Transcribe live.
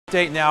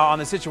Update now on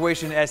the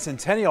situation at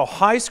Centennial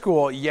High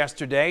School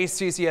yesterday.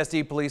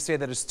 CCSD police say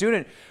that a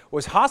student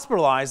was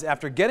hospitalized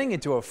after getting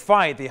into a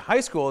fight. The high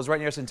school is right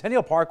near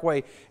Centennial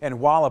Parkway and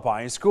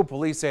Wallaby. And school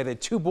police say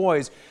that two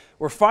boys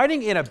were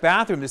fighting in a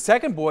bathroom. The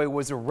second boy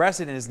was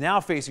arrested and is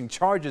now facing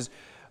charges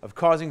of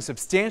causing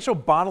substantial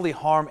bodily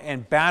harm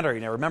and battery.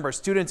 Now remember,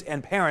 students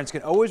and parents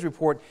can always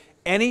report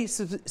any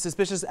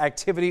suspicious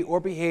activity or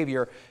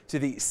behavior to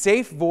the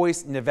Safe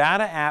Voice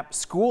Nevada app.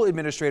 School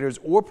administrators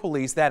or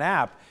police, that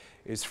app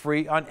is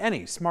free on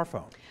any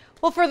smartphone.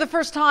 Well, for the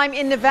first time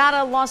in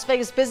Nevada, Las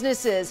Vegas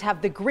businesses have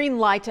the green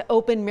light to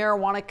open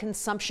marijuana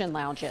consumption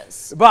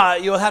lounges.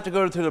 But you'll have to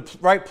go to the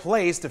right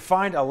place to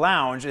find a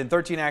lounge. And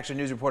 13 Action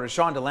News reporter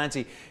Sean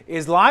Delancey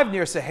is live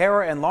near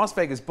Sahara and Las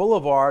Vegas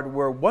Boulevard,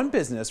 where one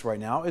business right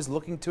now is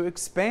looking to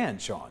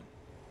expand. Sean.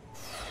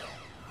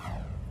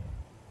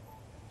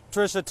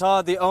 Trisha,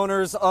 Todd, the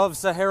owners of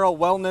Sahara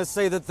Wellness,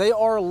 say that they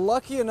are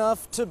lucky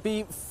enough to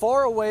be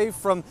far away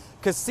from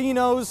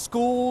casinos,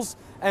 schools,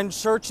 and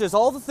churches,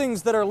 all the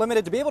things that are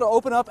limited, to be able to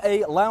open up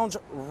a lounge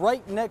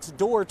right next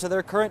door to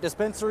their current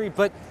dispensary,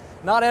 but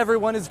not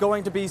everyone is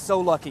going to be so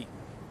lucky.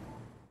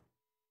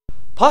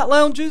 Pot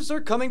lounges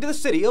are coming to the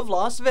city of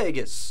Las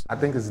Vegas. I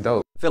think it's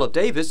dope. Philip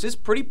Davis is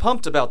pretty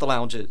pumped about the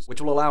lounges,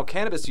 which will allow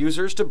cannabis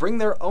users to bring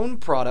their own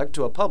product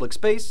to a public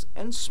space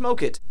and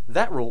smoke it.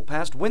 That rule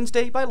passed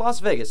Wednesday by Las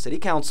Vegas City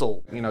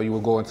Council. You know, you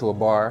would go into a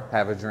bar,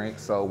 have a drink,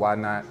 so why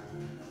not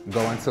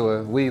go into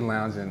a weed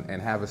lounge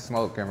and have a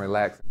smoke and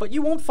relax. But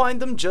you won't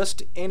find them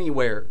just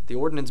anywhere. The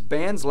ordinance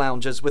bans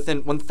lounges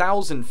within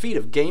 1,000 feet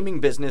of gaming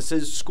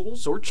businesses,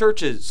 schools, or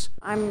churches.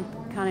 I'm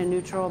kind of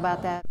neutral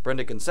about that.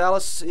 Brenda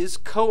Gonzalez is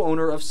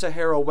co-owner of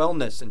Sahara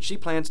Wellness, and she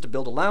plans to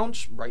build a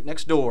lounge right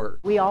next door.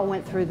 We all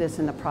went through this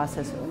in the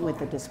process with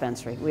the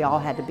dispensary. We all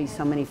had to be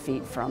so many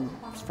feet from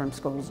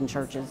schools and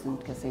churches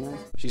and casinos.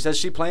 She says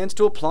she plans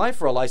to apply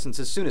for a license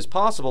as soon as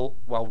possible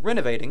while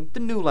renovating the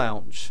new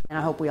lounge. And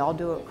I hope we all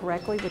do it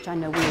correctly, which I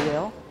know we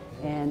will,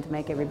 and to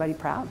make everybody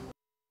proud.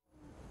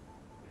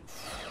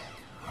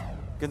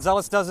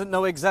 Gonzalez doesn't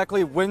know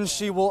exactly when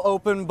she will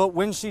open, but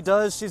when she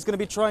does, she's going to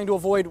be trying to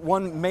avoid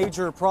one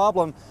major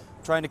problem,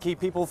 trying to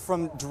keep people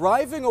from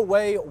driving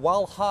away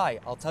while high.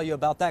 I'll tell you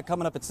about that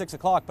coming up at 6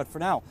 o'clock, but for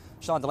now,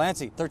 Sean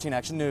Delancey, 13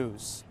 Action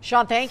News.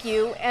 Sean, thank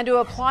you. And to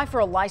apply for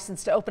a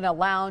license to open a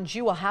lounge,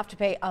 you will have to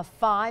pay a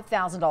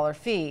 $5,000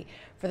 fee.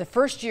 For the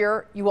first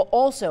year, you will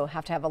also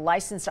have to have a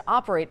license to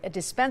operate a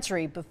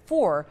dispensary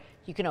before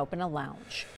you can open a lounge.